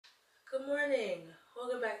Good morning.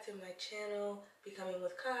 Welcome back to my channel, Becoming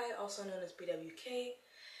with Kai, also known as BWK.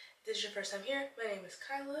 If this is your first time here, my name is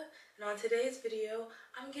Kyla, and on today's video,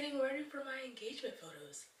 I'm getting ready for my engagement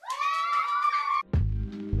photos.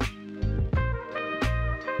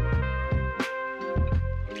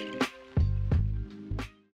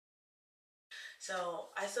 So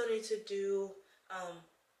I still need to do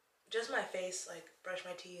just my face, like brush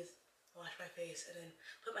my teeth, wash my face, and then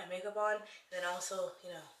put my makeup on, and then also,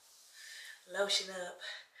 lotion up.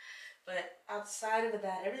 But outside of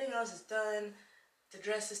that, everything else is done. The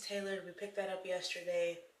dress is tailored. We picked that up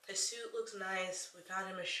yesterday. His suit looks nice. We found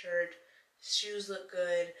him a shirt. His shoes look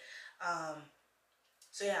good.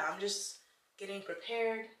 So yeah, I'm just getting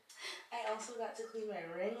prepared. I also got to clean my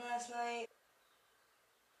ring last night.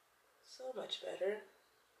 So much better.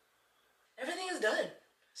 Everything is done.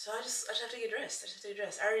 So I just have to get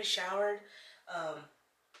dressed. I already showered. I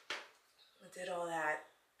did all that.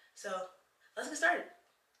 So let's get started.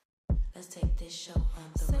 Let's take this show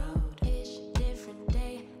on the road. Ish, different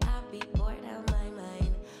day. I be bored out my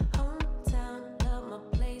mind. Hometown, love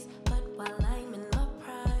my place, but while I'm in my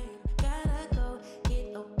prime, gotta go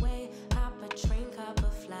get away. Hop a train, cop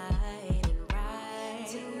a flight, and ride.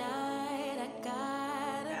 Tonight I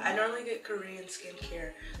gotta. I normally get Korean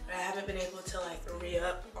skincare, but I haven't been able to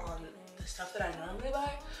re-up on the stuff that I normally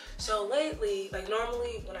buy. So lately,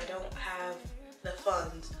 normally when I don't have the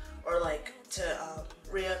funds or to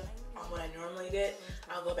re-up on what I normally get,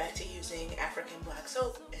 I'll go back to using African black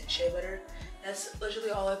soap and shea butter. That's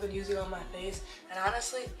literally all I've been using on my face, and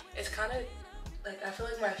honestly, it's kind of I feel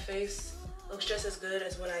like my face looks just as good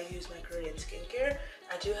as when I use my Korean skincare.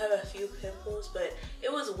 I do have a few pimples, but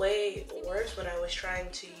it was way worse when I was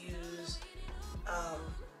trying to use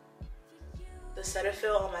the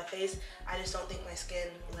Cetaphil on my face. I just don't think my skin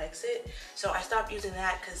likes it, so I stopped using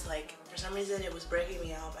that because for some reason it was breaking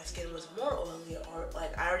me out. My skin was more oily, or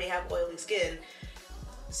I already have oily skin,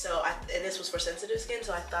 so and this was for sensitive skin,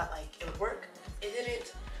 so I thought it would work. It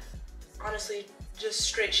didn't. Honestly, just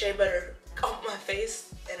straight shea butter on my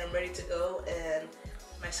face and I'm ready to go, and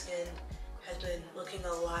my skin has been looking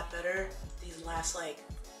a lot better these last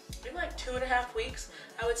maybe 2.5 weeks.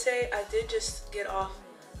 I would say I did just get off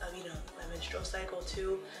of my menstrual cycle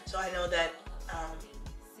too, so I know that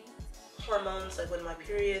hormones, when my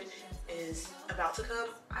period is about to come,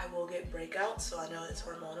 I will get breakouts, so I know it's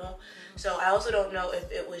hormonal. So I also don't know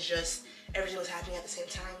if it was just everything was happening at the same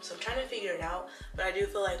time, so I'm trying to figure it out. But I do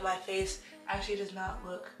feel like my face actually does not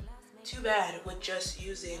look too bad with just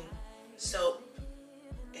using soap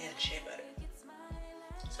and shea butter.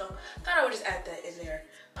 So thought I would just add that in there.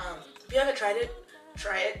 If you haven't tried it,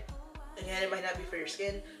 try it. Again, it might not be for your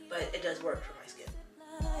skin, but it does work for my skin.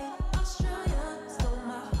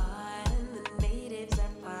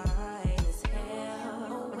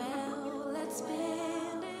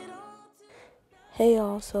 Hey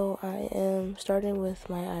y'all, so I am starting with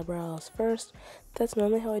my eyebrows first. That's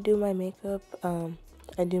normally how I do my makeup.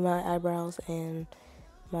 I do my eyebrows and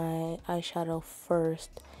my eyeshadow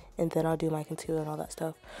first, and then I'll do my concealer and all that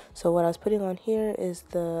stuff. So what I was putting on here is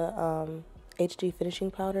the HD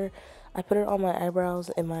finishing powder. I put it on my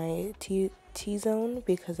eyebrows in my T-zone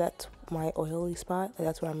because that's my oily spot.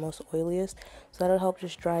 That's where I'm most oiliest. So that'll help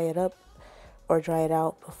just dry it up or dry it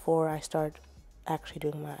out before I start actually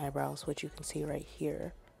doing my eyebrows, which you can see right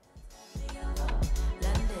here.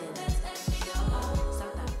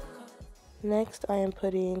 Next, I am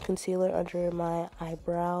putting concealer under my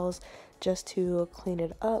eyebrows just to clean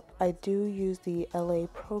it up. I do use the LA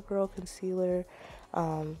Pro Girl concealer,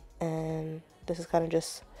 and this is kind of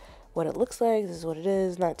just what it looks like. This is what it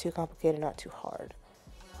is. Not too complicated, not too hard.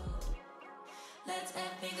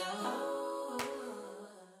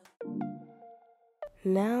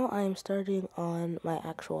 Now I am starting on my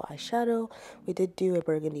actual eyeshadow. We did do a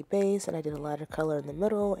burgundy base, and I did a lighter color in the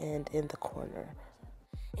middle and in the corner.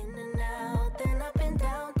 In and out, then up and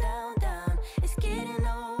down, down, down. It's getting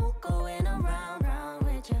old, going around, round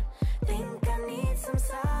with you. Think I need some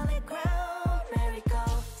solid ground. Mary go.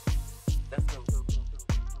 Let's go.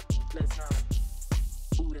 Let's hop.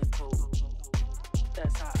 Ooh, that's cold.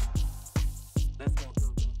 That's hot. Let's go.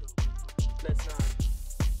 Let's hop.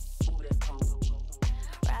 Ooh, that's cold.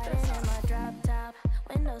 Riding in my drop top,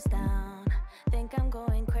 windows down. Think I'm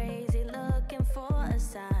going crazy, looking for a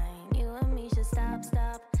sign. You and me should stop,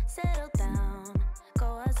 settle down. Go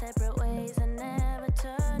our separate ways and never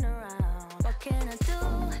turn around. What can I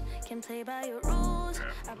do? Can play by your rules.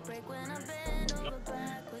 I break when I bend over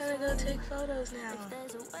backwards. Gotta go take photos now. If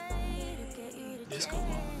there's a way to get you to Just change,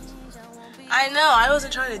 go. I won't be I know, I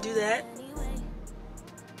wasn't trying to do that. anyway.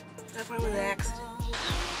 That part was an accident.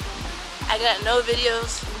 I got no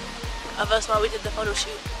videos of us while we did the photo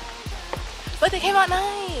shoot. But they came out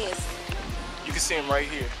nice. You can see them right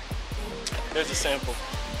here. There's a sample.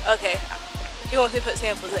 Okay. He wants me to put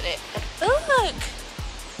samples in it. Look!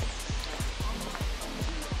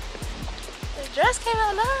 The dress came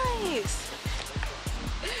out nice.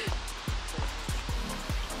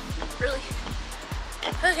 Really?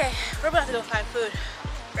 Okay, we're about to go find food,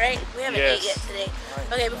 right? We haven't ate yet today.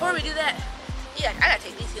 Okay, before we do that, yeah, I gotta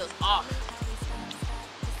take these heels off.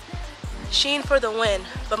 Sheen for the win,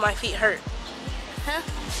 but my feet hurt. Huh?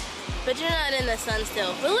 But you're not in the sun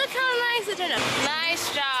still. But look how nice it turned out.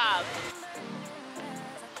 Nice job.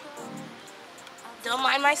 Don't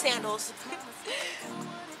mind my sandals.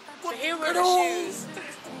 So here were the shoes.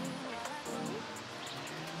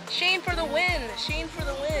 Sheen for the win. Sheen for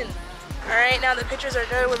the win. Alright, now the pictures are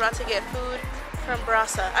good. We're about to get food from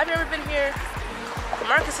Brasa. I've never been here.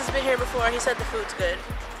 Marcus has been here before. He said the food's good.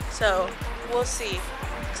 So, we'll see.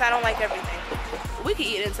 Because I don't like everything. We can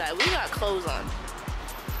eat inside. We got clothes on.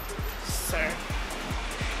 Sir.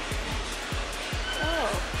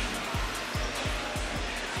 Oh.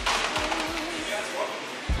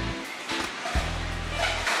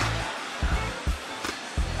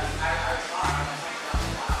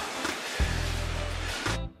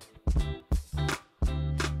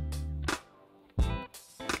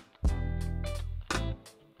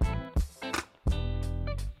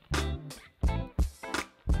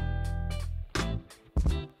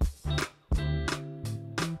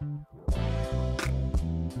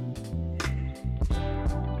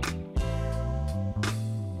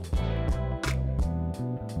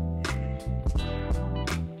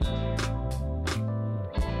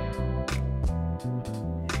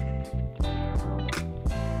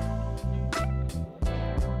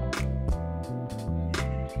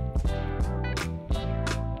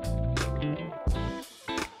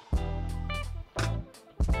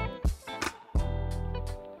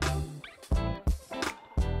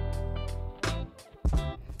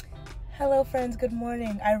 Hello friends, good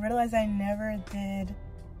morning. I realized I never did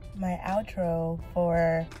my outro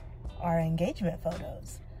for our engagement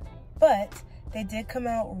photos, but they did come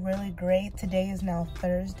out really great. Today is now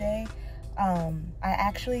Thursday. I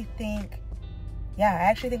actually think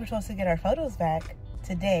we're supposed to get our photos back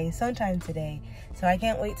today, sometime today. So I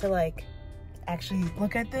can't wait to like actually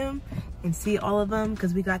look at them and see all of them,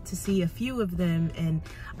 because we got to see a few of them and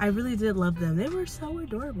I really did love them. They were so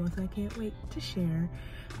adorable, so I can't wait to share.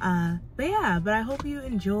 But I hope you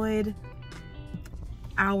enjoyed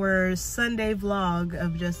our Sunday vlog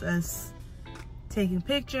of just us taking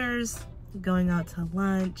pictures, going out to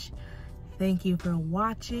lunch. Thank you for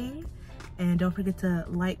watching, and don't forget to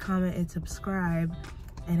like, comment, and subscribe,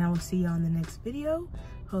 and I will see you on the next video.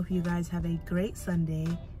 Hope you guys have a great Sunday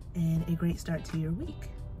and a great start to your week.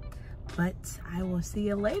 But I will see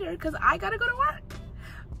you later because I gotta go to work.